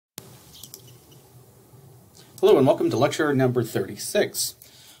Hello and welcome to lecture number 36.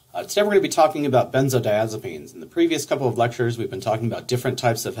 Today we're going to be talking about benzodiazepines. In the previous couple of lectures we've been talking about different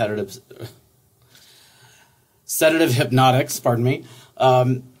types of sedative hypnotics, pardon me.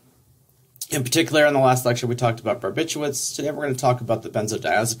 In particular, in the last lecture we talked about barbiturates. Today we're going to talk about the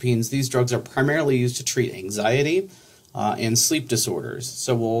benzodiazepines. These drugs are primarily used to treat anxiety and sleep disorders.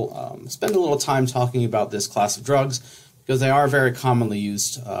 So we'll spend a little time talking about this class of drugs because they are a very commonly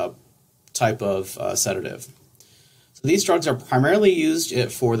used type of sedative. So these drugs are primarily used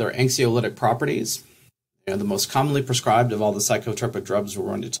for their anxiolytic properties. They're the most commonly prescribed of all the psychotropic drugs we're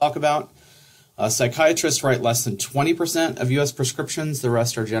going to talk about. Psychiatrists write less than 20% of U.S. prescriptions. The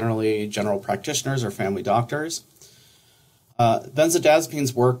rest are generally general practitioners or family doctors.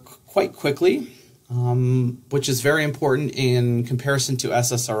 Benzodiazepines work quite quickly, which is very important in comparison to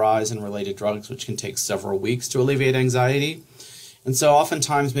SSRIs and related drugs, which can take several weeks to alleviate anxiety. And so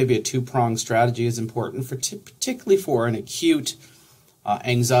oftentimes maybe a two-pronged strategy is important, particularly for an acute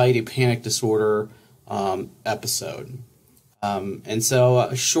anxiety panic disorder episode. And so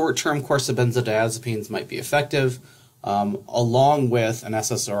a short-term course of benzodiazepines might be effective, along with an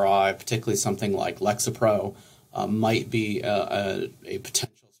SSRI, particularly something like Lexapro, might be a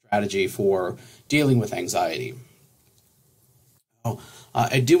potential strategy for dealing with anxiety.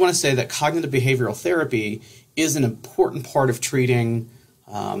 I do want to say that cognitive behavioral therapy is an important part of treating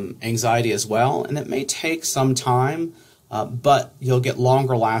anxiety as well, and it may take some time, but you'll get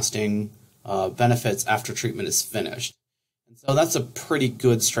longer lasting benefits after treatment is finished. And so that's a pretty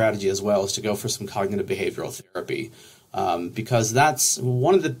good strategy as well, is to go for some cognitive behavioral therapy, because that's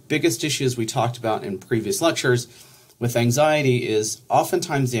one of the biggest issues we talked about in previous lectures with anxiety. Is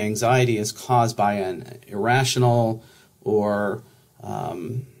oftentimes the anxiety is caused by an irrational or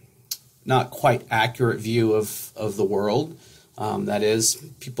not quite accurate view of the world. That is,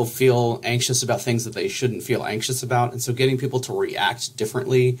 people feel anxious about things that they shouldn't feel anxious about, and so getting people to react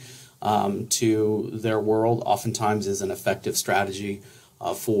differently to their world oftentimes is an effective strategy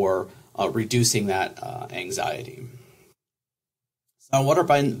for reducing that anxiety. So what are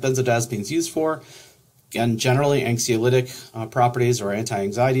benzodiazepines used for? Again, generally anxiolytic properties or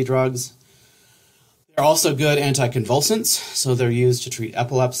anti-anxiety drugs. They're also good anticonvulsants, so they're used to treat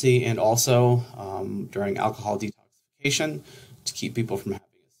epilepsy and also during alcohol detoxification to keep people from having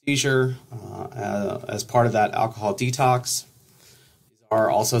a seizure as part of that alcohol detox. These are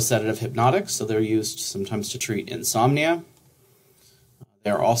also sedative hypnotics, so they're used sometimes to treat insomnia.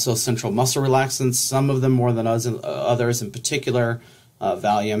 They're also central muscle relaxants, some of them more than others. In particular,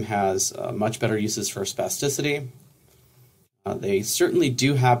 Valium has much better uses for spasticity. They certainly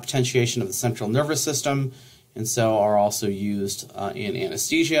do have potentiation of the central nervous system, and so are also used in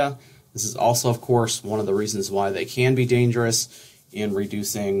anesthesia. This is also, of course, one of the reasons why they can be dangerous in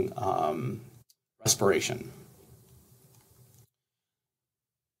reducing respiration.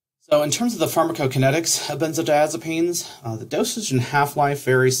 So in terms of the pharmacokinetics of benzodiazepines, the dosage and half-life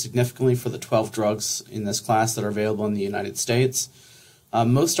varies significantly for the 12 drugs in this class that are available in the United States.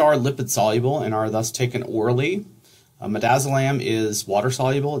 Most are lipid-soluble and are thus taken orally. Midazolam is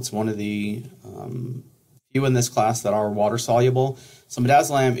water-soluble. It's one of the few in this class that are water-soluble. So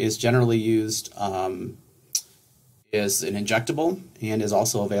midazolam is generally used as an injectable and is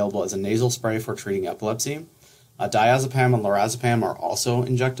also available as a nasal spray for treating epilepsy. Diazepam and lorazepam are also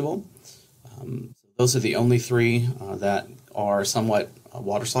injectable. Those are the only three that are somewhat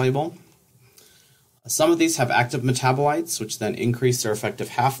water-soluble. Some of these have active metabolites, which then increase their effective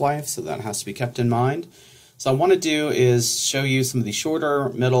half-life, so that has to be kept in mind. So I want to do is show you some of the shorter,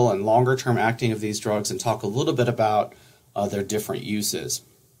 middle, and longer term acting of these drugs and talk a little bit about their different uses.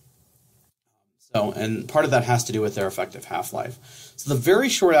 And part of that has to do with their effective half-life. So the very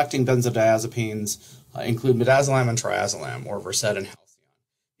short-acting benzodiazepines include midazolam and triazolam, or Versed and Halcyon.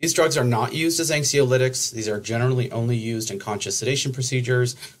 These drugs are not used as anxiolytics. These are generally only used in conscious sedation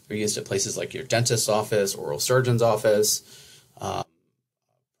procedures. They're used at places like your dentist's office, oral surgeon's office,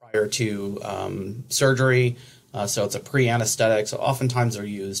 prior to surgery, so it's a pre-anesthetic, so oftentimes they're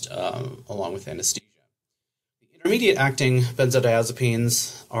used along with anesthesia. The intermediate-acting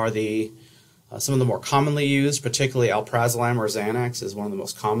benzodiazepines are some of the more commonly used, particularly alprazolam or Xanax is one of the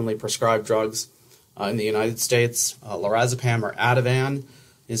most commonly prescribed drugs in the United States. Lorazepam or Ativan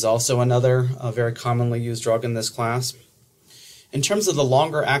is also another very commonly used drug in this class. In terms of the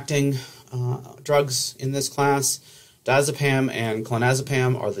longer-acting drugs in this class, diazepam and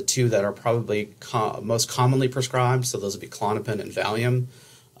clonazepam are the two that are probably most commonly prescribed, so those would be Klonopin and Valium.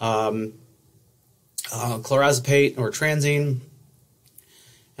 Clorazepate or Transine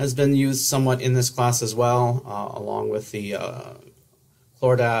has been used somewhat in this class as well, along with the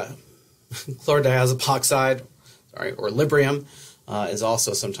chlordiazepoxide, or Librium, is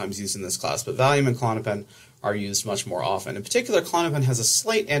also sometimes used in this class, but Valium and Klonopin are used much more often. In particular, Klonopin has a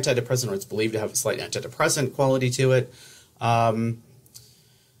slight antidepressant, or it's believed to have a slight antidepressant quality to it,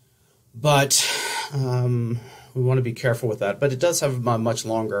 but we want to be careful with that. But it does have a much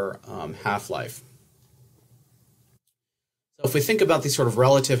longer half-life. So if we think about the sort of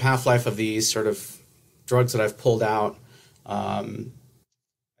relative half-life of these sort of drugs that I've pulled out, I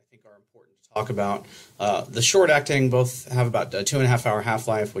think are important to talk about. The short-acting both have about a 2.5-hour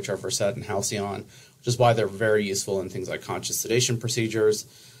half-life, which are Versed and Halcyon, which is why they're very useful in things like conscious sedation procedures.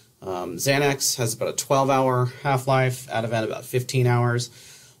 Xanax has about a 12-hour half-life, Ativan about 15 hours.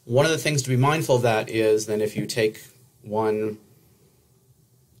 One of the things to be mindful of that is then if you take one,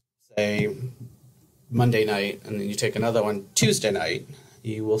 say, Monday night, and then you take another one Tuesday night,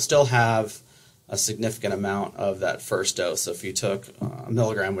 you will still have a significant amount of that first dose. So if you took a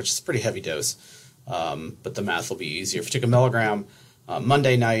milligram, which is a pretty heavy dose, but the math will be easier. If you took a milligram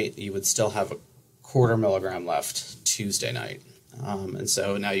Monday night, you would still have a 1/4 milligram left Tuesday night. And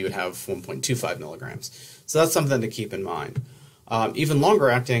so now you would have 1.25 milligrams. So that's something to keep in mind. Even longer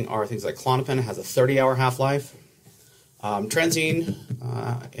acting are things like Klonopin. It has a 30-hour half-life. Transine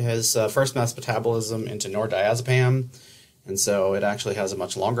has first mass metabolism into nordiazepam, and so it actually has a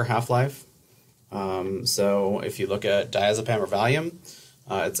much longer half-life. So if you look at diazepam or Valium,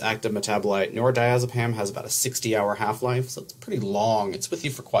 its active metabolite nordiazepam has about a 60-hour half-life, so it's pretty long. It's with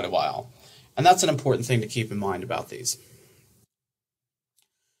you for quite a while. And that's an important thing to keep in mind about these.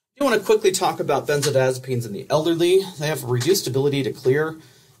 I want to quickly talk about benzodiazepines in the elderly. They have a reduced ability to clear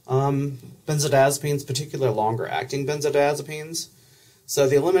benzodiazepines, particularly longer-acting benzodiazepines. So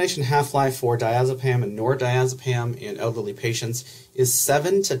the elimination half-life for diazepam and nordiazepam in elderly patients is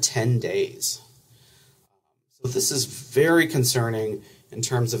 7 to 10 days. So this is very concerning in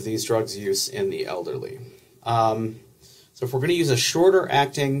terms of these drugs' use in the elderly. So if we're going to use a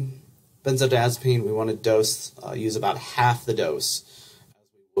shorter-acting benzodiazepine, we want to use about half the dose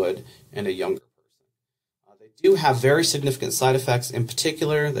would in a younger person. They do have very significant side effects. In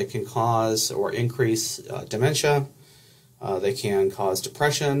particular, they can cause or increase dementia. They can cause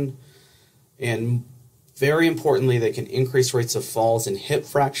depression. And very importantly, they can increase rates of falls and hip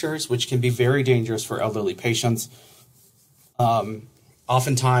fractures, which can be very dangerous for elderly patients.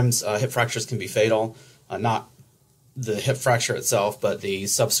 Oftentimes, hip fractures can be fatal. Not the hip fracture itself, but the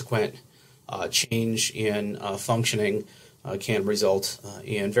subsequent change in functioning can result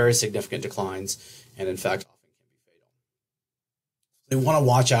in very significant declines, and in fact often can be fatal. They want to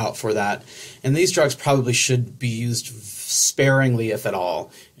watch out for that, and these drugs probably should be used sparingly, if at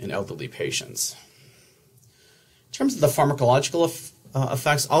all, in elderly patients. In terms of the pharmacological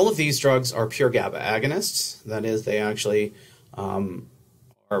effects, all of these drugs are pure GABA agonists. That is, they actually are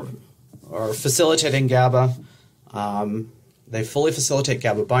facilitating GABA. They fully facilitate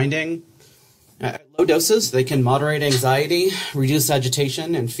GABA binding. At low doses, they can moderate anxiety, reduce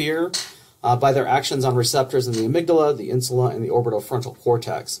agitation and fear by their actions on receptors in the amygdala, the insula, and the orbitofrontal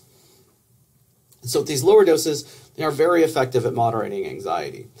cortex. So at these lower doses, they are very effective at moderating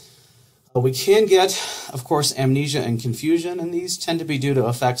anxiety. We can get, of course, amnesia and confusion, and these tend to be due to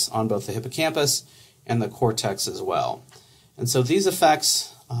effects on both the hippocampus and the cortex as well. And so these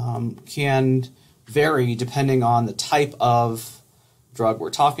effects can vary depending on the type of drug we're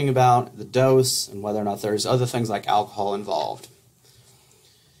talking about, the dose, and whether or not there's other things like alcohol involved.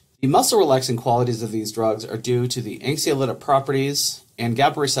 The muscle relaxing qualities of these drugs are due to the anxiolytic properties and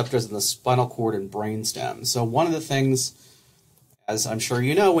GABA receptors in the spinal cord and brainstem. So one of the things, as I'm sure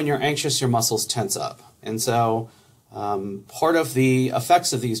you know, when you're anxious, your muscles tense up. And so part of the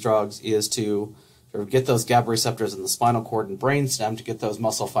effects of these drugs is to sort of get those GABA receptors in the spinal cord and brainstem to get those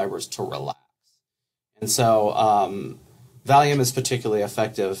muscle fibers to relax. And so Valium is particularly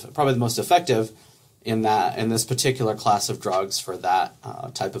effective, probably the most effective in this particular class of drugs for that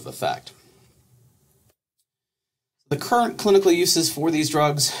type of effect. The current clinical uses for these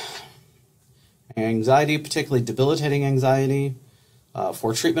drugs: anxiety, particularly debilitating anxiety,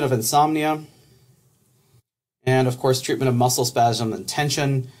 for treatment of insomnia, and of course treatment of muscle spasm and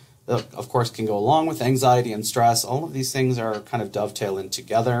tension, that of course can go along with anxiety and stress. All of these things are kind of dovetailing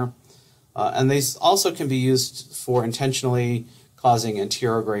together. And these also can be used for intentionally causing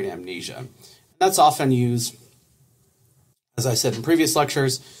anterograde amnesia. That's often used, as I said in previous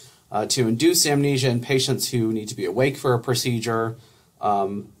lectures, to induce amnesia in patients who need to be awake for a procedure,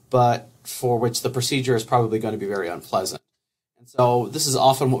 but for which the procedure is probably going to be very unpleasant. And so this is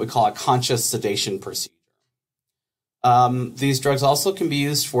often what we call a conscious sedation procedure. These drugs also can be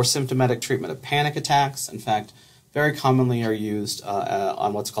used for symptomatic treatment of panic attacks. In fact, very commonly are used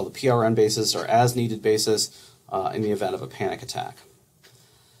on what's called a PRN basis or as needed basis in the event of a panic attack.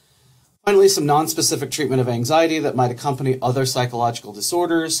 Finally, some non-specific treatment of anxiety that might accompany other psychological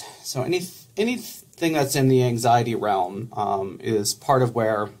disorders. So anything that's in the anxiety realm is part of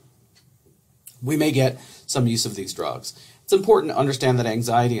where we may get some use of these drugs. It's important to understand that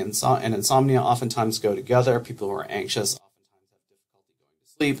anxiety and insomnia oftentimes go together. People who are anxious oftentimes have difficulty going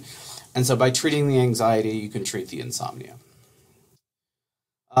to sleep. And so by treating the anxiety, you can treat the insomnia.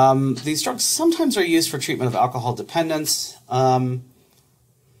 These drugs sometimes are used for treatment of alcohol dependence. As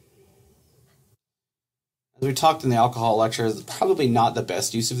we talked in the alcohol lectures, probably not the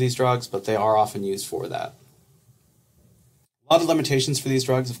best use of these drugs, but they are often used for that. A lot of limitations for these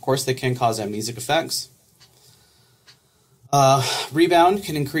drugs. Of course, they can cause amnesic effects. Rebound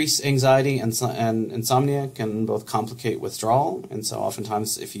can increase anxiety, and insomnia can both complicate withdrawal. And so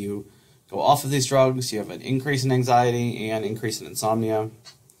oftentimes if you go off of these drugs, you have an increase in anxiety and increase in insomnia.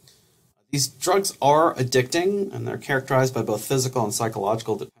 These drugs are addicting, and they're characterized by both physical and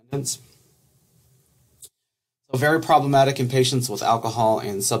psychological dependence. So very problematic in patients with alcohol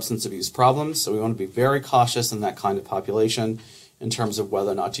and substance abuse problems. So we want to be very cautious in that kind of population in terms of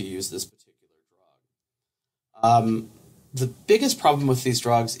whether or not to use this particular drug. The biggest problem with these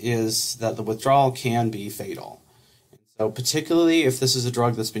drugs is that the withdrawal can be fatal. So particularly if this is a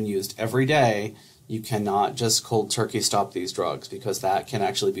drug that's been used every day, you cannot just cold turkey stop these drugs because that can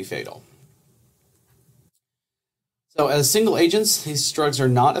actually be fatal. So as single agents, these drugs are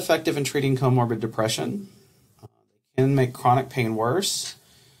not effective in treating comorbid depression. They can make chronic pain worse.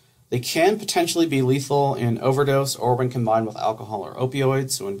 They can potentially be lethal in overdose or when combined with alcohol or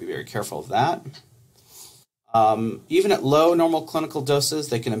opioids, so we want to be very careful of that. Even at low normal clinical doses,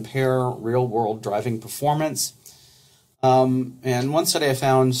 they can impair real-world driving performance. And one study I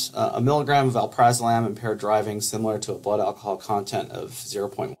found a milligram of alprazolam impaired driving similar to a blood alcohol content of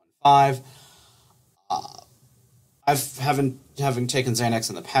 0.15. Having taken Xanax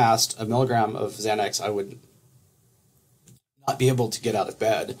in the past, a milligram of Xanax, I would not be able to get out of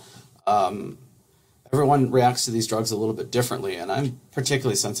bed. Everyone reacts to these drugs a little bit differently, and I'm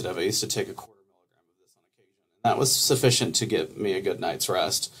particularly sensitive. I used to take a quarter milligram of this on occasion. That was sufficient to give me a good night's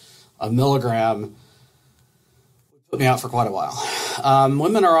rest. A milligram would put me out for quite a while.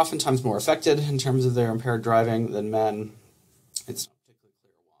 Women are oftentimes more affected in terms of their impaired driving than men. It's not particularly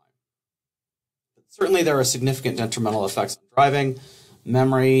clear why. But certainly there are significant detrimental effects on driving,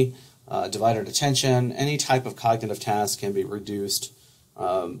 memory, divided attention. Any type of cognitive task can be reduced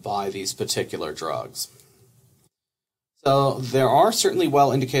by these particular drugs. So there are certainly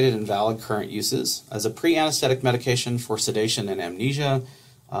well indicated and valid current uses. As a pre-anesthetic medication for sedation and amnesia,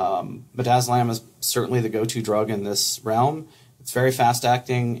 midazolam is certainly the go-to drug in this realm. It's very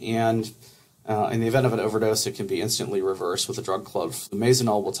fast-acting, and in the event of an overdose, it can be instantly reversed with a drug called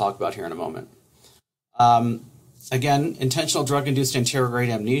flumazenil we'll talk about here in a moment. Again, intentional drug-induced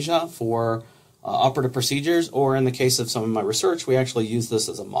anterograde amnesia for operative procedures, or in the case of some of my research, we actually use this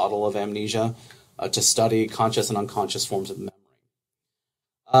as a model of amnesia to study conscious and unconscious forms of memory.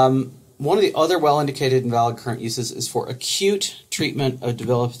 One of the other well-indicated and valid current uses is for acute treatment of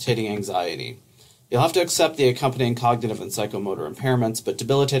debilitating anxiety. You'll have to accept the accompanying cognitive and psychomotor impairments, but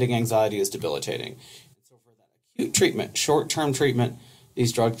debilitating anxiety is debilitating. So for that acute treatment, short-term treatment,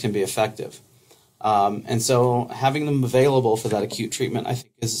 these drugs can be effective. And so having them available for that acute treatment, I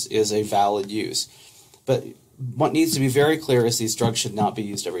think, is a valid use. But what needs to be very clear is these drugs should not be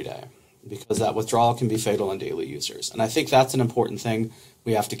used every day, because that withdrawal can be fatal in daily users. And I think that's an important thing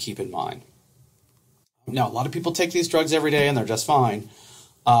we have to keep in mind. Now, a lot of people take these drugs every day and they're just fine.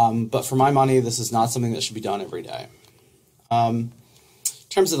 But for my money, this is not something that should be done every day. In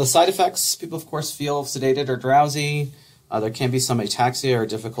terms of the side effects, people, of course, feel sedated or drowsy. There can be some ataxia or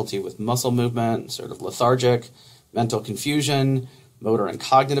difficulty with muscle movement, sort of lethargic, mental confusion, motor and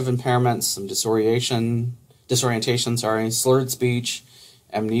cognitive impairments, some disorientation, slurred speech,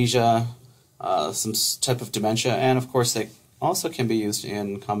 amnesia, some type of dementia, and of course they also can be used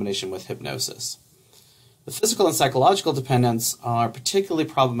in combination with hypnosis. The physical and psychological dependence are particularly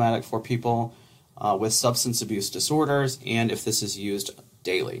problematic for people with substance abuse disorders, and if this is used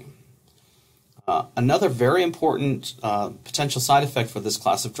daily. Another very important potential side effect for this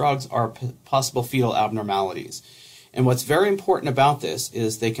class of drugs are possible fetal abnormalities. And what's very important about this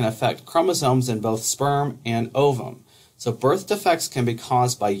is they can affect chromosomes in both sperm and ovum. So birth defects can be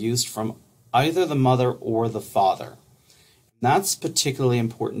caused by use from either the mother or the father. And that's particularly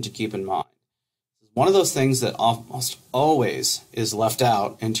important to keep in mind. It's one of those things that almost always is left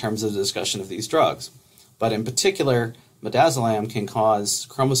out in terms of the discussion of these drugs. But in particular, midazolam can cause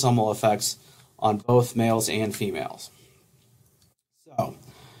chromosomal effects on both males and females. So,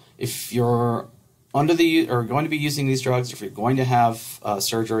 if you're going to be using these drugs, if you're going to have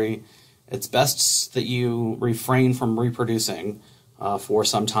surgery, it's best that you refrain from reproducing for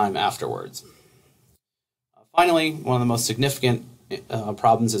some time afterwards. Finally, one of the most significant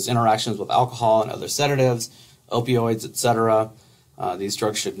problems is interactions with alcohol and other sedatives, opioids, etc. These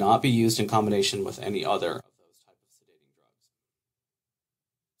drugs should not be used in combination with any other of those types of sedating drugs.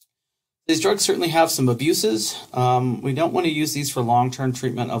 These drugs certainly have some abuses. We don't want to use these for long-term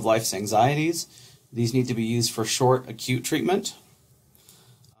treatment of life's anxieties. These need to be used for short, acute treatment.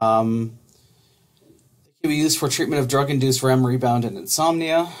 They can be used for treatment of drug-induced REM rebound and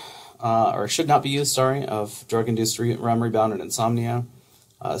insomnia, or should not be used, of drug-induced REM rebound and insomnia.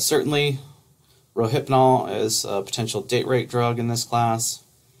 Certainly, Rohypnol is a potential date rape drug in this class.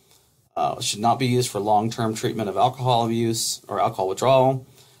 Should not be used for long-term treatment of alcohol abuse or alcohol withdrawal.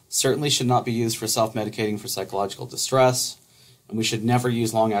 Certainly should not be used for self-medicating for psychological distress. And we should never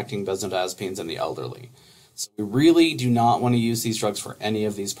use long-acting benzodiazepines in the elderly. So we really do not want to use these drugs for any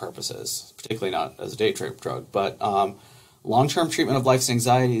of these purposes, particularly not as a date rape drug. But long-term treatment of life's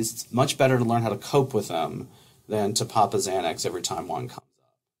anxieties, it's much better to learn how to cope with them than to pop a Xanax every time one comes up.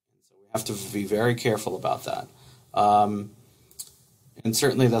 So we have to be very careful about that. And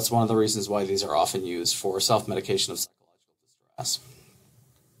certainly that's one of the reasons why these are often used for self-medication of psychological distress.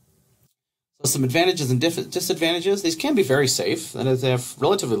 So some advantages and disadvantages. These can be very safe, and they have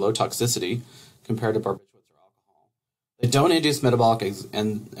relatively low toxicity compared to barbiturates or alcohol. They don't induce metabolic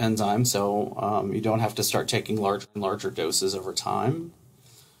enzymes, so you don't have to start taking larger and larger doses over time.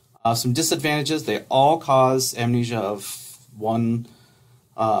 Some disadvantages, they all cause amnesia of one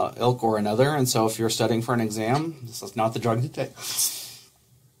ilk or another, and so if you're studying for an exam, this is not the drug to take.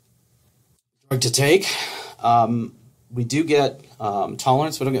 We do get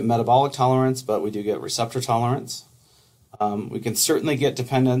tolerance. We don't get metabolic tolerance, but we do get receptor tolerance. We can certainly get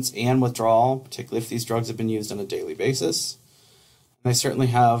dependence and withdrawal, particularly if these drugs have been used on a daily basis. And they certainly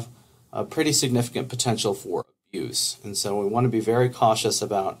have a pretty significant potential for abuse, and so we want to be very cautious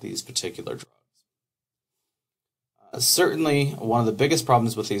about these particular drugs. Certainly, one of the biggest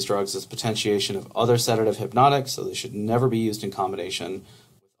problems with these drugs is potentiation of other sedative hypnotics, so they should never be used in combination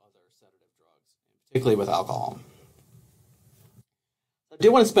with other sedative drugs, particularly with alcohol. I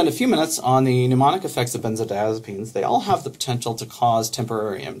do want to spend a few minutes on the mnemonic effects of benzodiazepines. They all have the potential to cause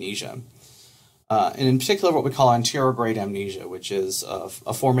temporary amnesia, and in particular what we call anterograde amnesia, which is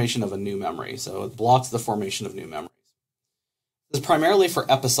a formation of a new memory. So it blocks the formation of new memories. This is primarily for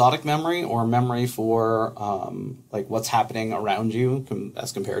episodic memory or memory for like what's happening around you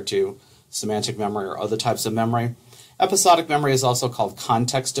as compared to semantic memory or other types of memory. Episodic memory is also called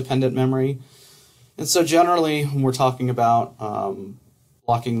context-dependent memory. And so generally when we're talking about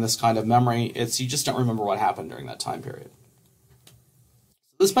blocking this kind of memory, it's you just don't remember what happened during that time period.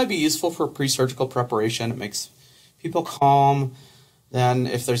 This might be useful for pre-surgical preparation. It makes people calm. Then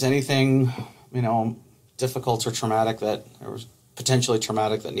if there's anything, difficult or traumatic or potentially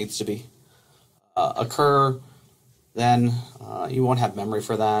traumatic that needs to be occur, then you won't have memory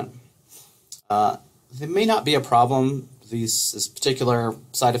for that. There may not be a problem, this particular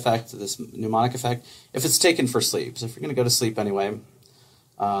side effect, this mnemonic effect, if it's taken for sleep. So if you're going to go to sleep anyway,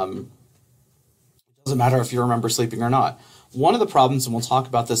 it doesn't matter if you remember sleeping or not. One of the problems, and we'll talk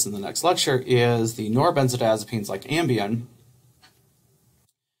about this in the next lecture, is the norbenzodiazepines like Ambien.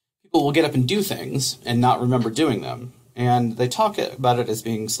 People will get up and do things and not remember doing them. And they talk about it as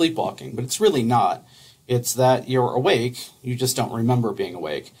being sleepwalking, but it's really not. It's that you're awake, you just don't remember being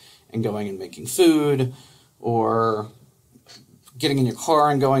awake, and going and making food, or getting in your car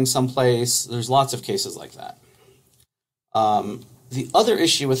and going someplace. There's lots of cases like that. The other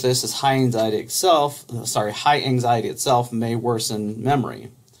issue with this is high anxiety itself may worsen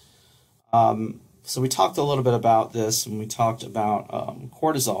memory. So we talked a little bit about this when we talked about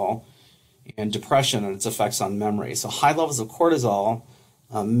cortisol and depression and its effects on memory. So high levels of cortisol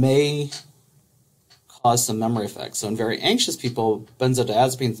may cause some memory effects. So in very anxious people,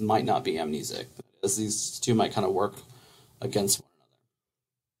 benzodiazepines might not be amnesic, as these two might kind of work against one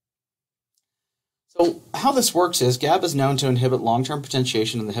another. So how this works is GABA is known to inhibit long-term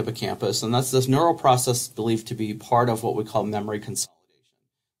potentiation in the hippocampus, and that's this neural process believed to be part of what we call memory consolidation.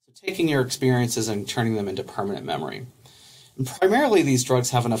 So taking your experiences and turning them into permanent memory. And primarily these drugs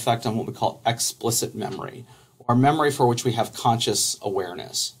have an effect on what we call explicit memory, or memory for which we have conscious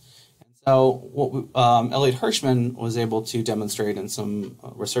awareness. And so what Elliot Hirschman was able to demonstrate in some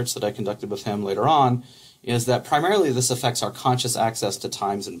research that I conducted with him later on is that primarily this affects our conscious access to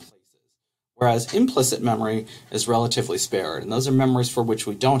times and places, whereas implicit memory is relatively spared, and those are memories for which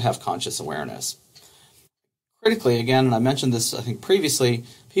we don't have conscious awareness. Critically, again, and I mentioned this I think previously,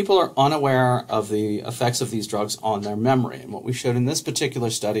 people are unaware of the effects of these drugs on their memory. And what we showed in this particular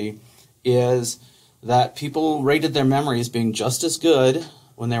study is that people rated their memory as being just as good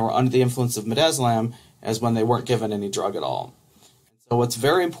when they were under the influence of midazolam as when they weren't given any drug at all. So what's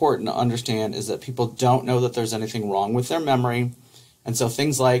very important to understand is that people don't know that there's anything wrong with their memory. And so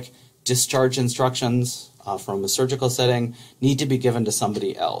things like discharge instructions from a surgical setting need to be given to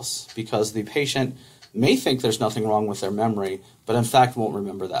somebody else, because the patient may think there's nothing wrong with their memory, but in fact won't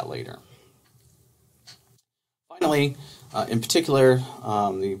remember that later. Finally, in particular,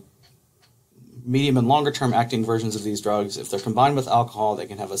 the medium and longer term acting versions of these drugs, if they're combined with alcohol, they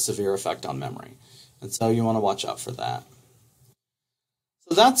can have a severe effect on memory. And so you want to watch out for that.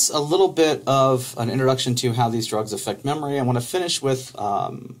 So that's a little bit of an introduction to how these drugs affect memory. I want to finish with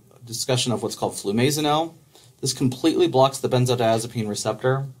a discussion of what's called flumazenil. This completely blocks the benzodiazepine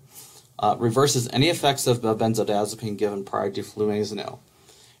receptor, reverses any effects of the benzodiazepine given prior to flumazenil.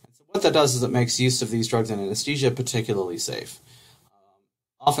 And so what that does is it makes use of these drugs in anesthesia particularly safe.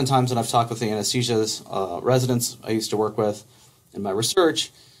 Oftentimes when I've talked with the anesthesia residents I used to work with in my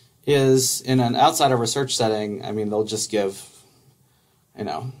research, is in an outside of research setting, I mean, they'll just give,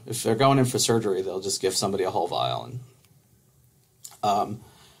 if they're going in for surgery, they'll just give somebody a whole vial and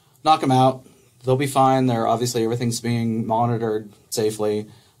knock them out. They'll be fine. Obviously everything's being monitored safely.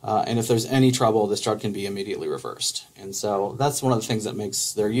 And if there's any trouble, this drug can be immediately reversed. And so that's one of the things that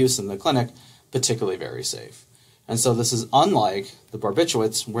makes their use in the clinic particularly very safe. And so this is unlike the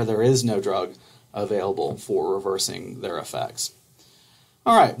barbiturates, where there is no drug available for reversing their effects.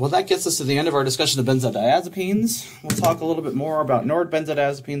 All right, well, that gets us to the end of our discussion of benzodiazepines. We'll talk a little bit more about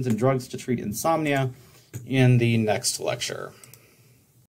norbenzodiazepines and drugs to treat insomnia in the next lecture.